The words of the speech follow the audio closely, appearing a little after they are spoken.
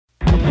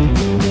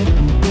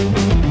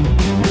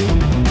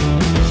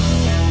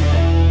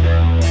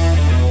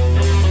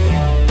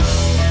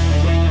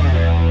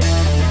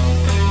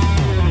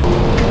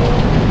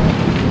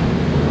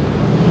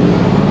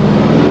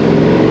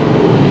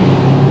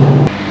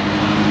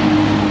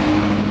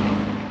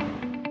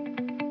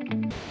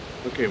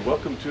Okay,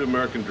 welcome to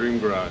American Dream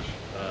Garage.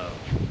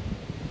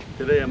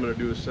 Today I'm going to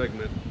do a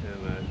segment,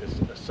 and it's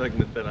a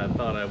segment that I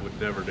thought I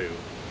would never do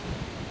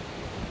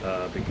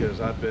because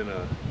I've been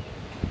a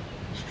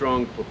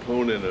strong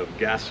proponent of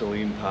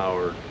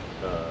gasoline-powered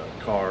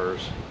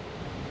cars,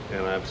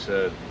 and I've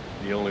said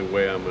the only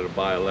way I'm going to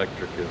buy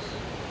electric is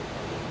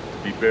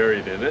to be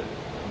buried in it.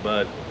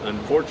 But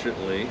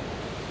unfortunately,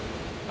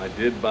 I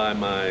did buy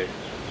my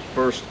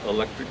first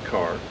electric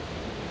car,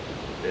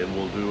 and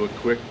we'll do a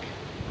quick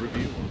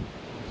review.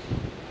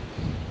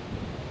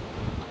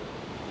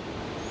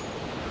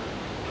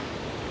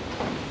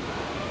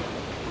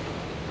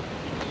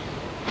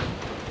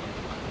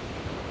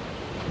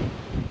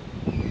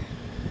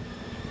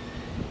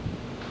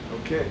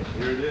 Okay,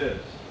 here it is.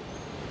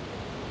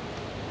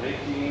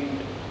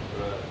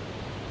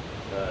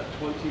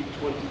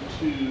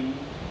 2022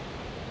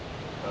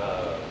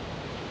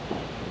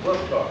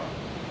 club car.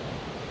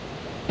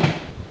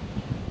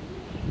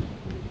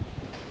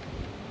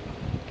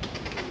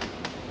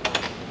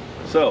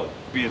 So,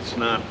 maybe it's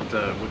not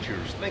what you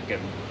were thinking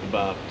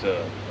about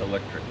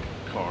electric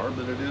car,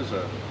 but it is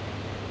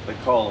they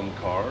call them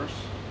cars.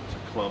 It's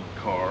a club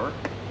car.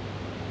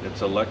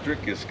 It's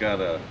electric. It's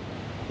got a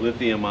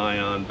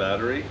lithium-ion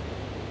battery.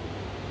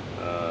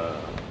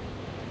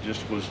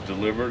 Just was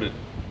delivered. It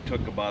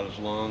took about as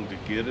long to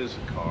get as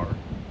a car.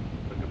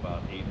 It took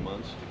about 8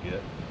 months to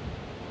get.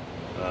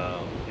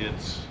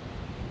 It's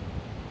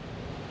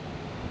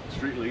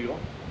street legal,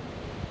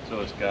 so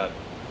it's got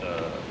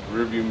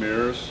rear view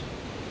mirrors,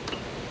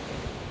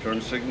 turn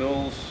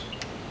signals,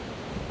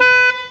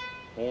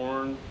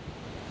 horn,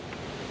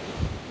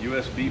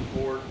 USB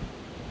port,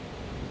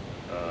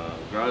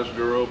 garage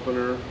door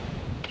opener,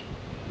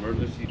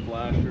 emergency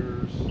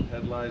flashers,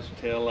 headlights,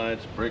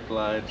 taillights, brake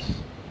lights.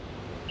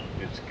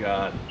 It's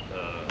got,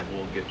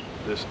 we'll get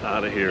this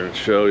out of here and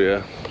show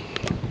you.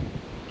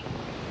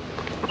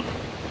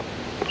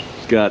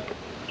 It's got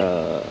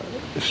a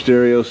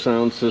stereo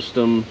sound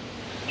system,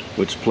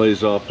 which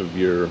plays off of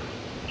your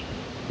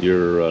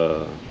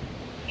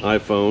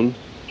iPhone.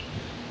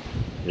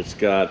 It's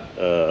got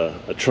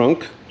a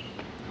trunk,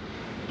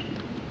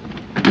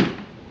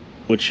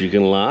 which you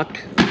can lock,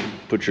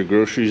 put your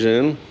groceries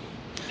in.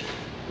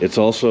 It's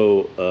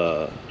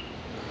also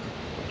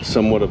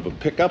somewhat of a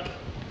pickup.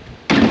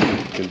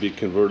 It can be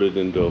converted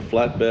into a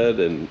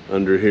flatbed, and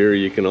under here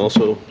you can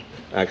also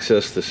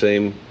access the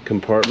same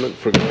compartment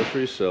for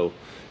groceries. So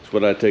it's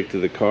what I take to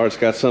the car. It's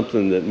got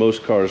something that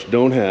most cars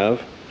don't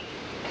have,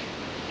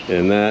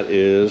 and that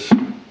is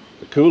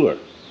the cooler.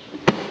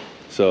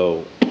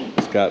 So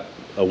it's got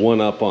a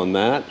one-up on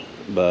that,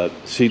 but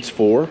seats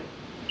 4,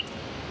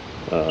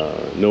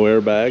 no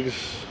airbags,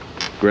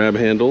 grab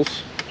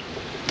handles,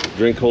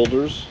 drink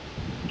holders.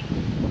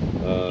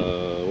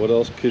 What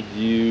else could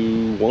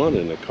you want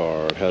in a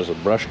car? It has a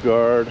brush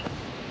guard.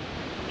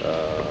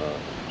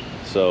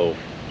 So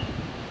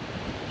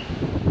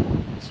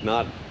it's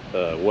not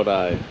what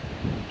I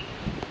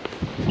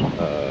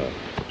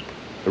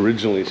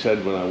originally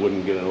said when I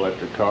wouldn't get an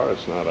electric car.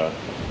 It's not a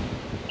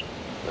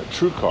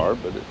true car,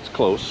 but it's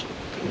close.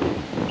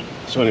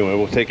 So anyway,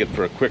 we'll take it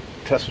for a quick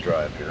test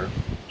drive here.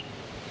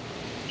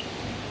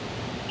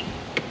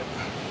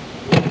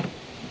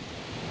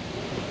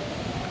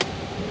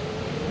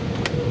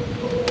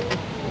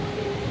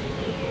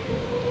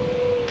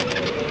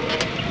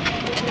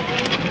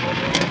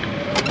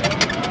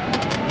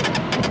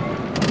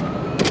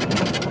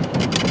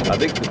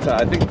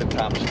 I think the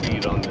top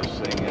speed on this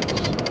thing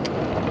is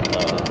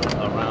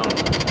around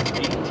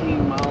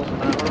 18 miles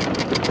an hour.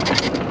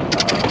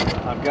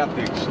 I've got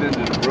the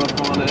extended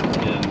roof on it,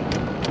 and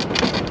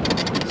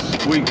it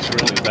squeaks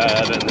really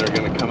bad, and they're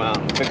going to come out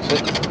and fix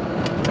it.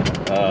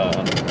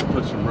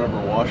 Put some rubber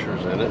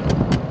washers in it,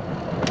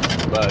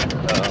 but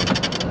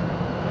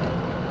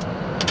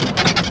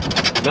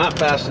not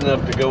fast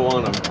enough to go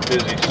on a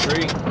busy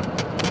street,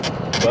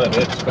 but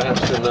it's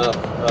fast enough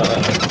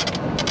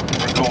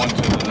for going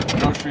to the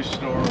grocery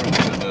store and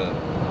to the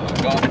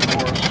golf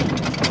course.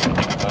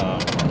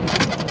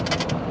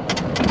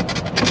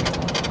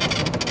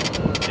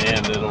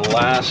 And it'll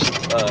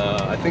last,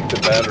 I think the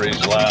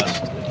batteries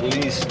last at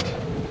least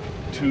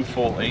 2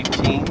 full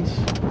 18s.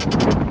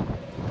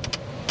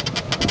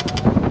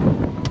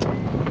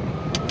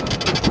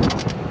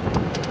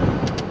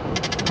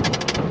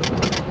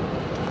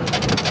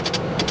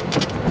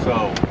 So,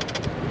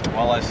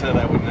 while I said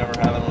I would never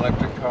have an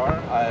electric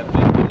car, I have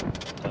been.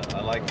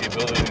 I like the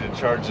ability to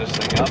charge this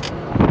thing up.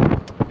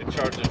 It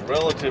charges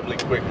relatively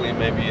quickly,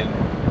 maybe in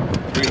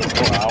 3 to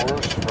 4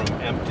 hours from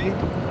empty.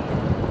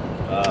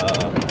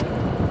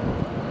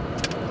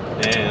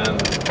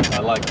 And I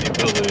like the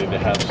ability to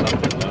have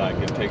something that I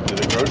can take to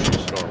the grocery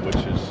store,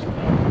 which is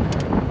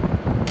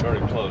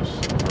very close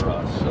for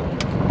us. So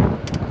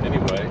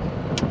anyway,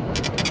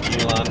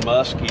 Elon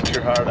Musk, eat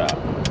your heart out.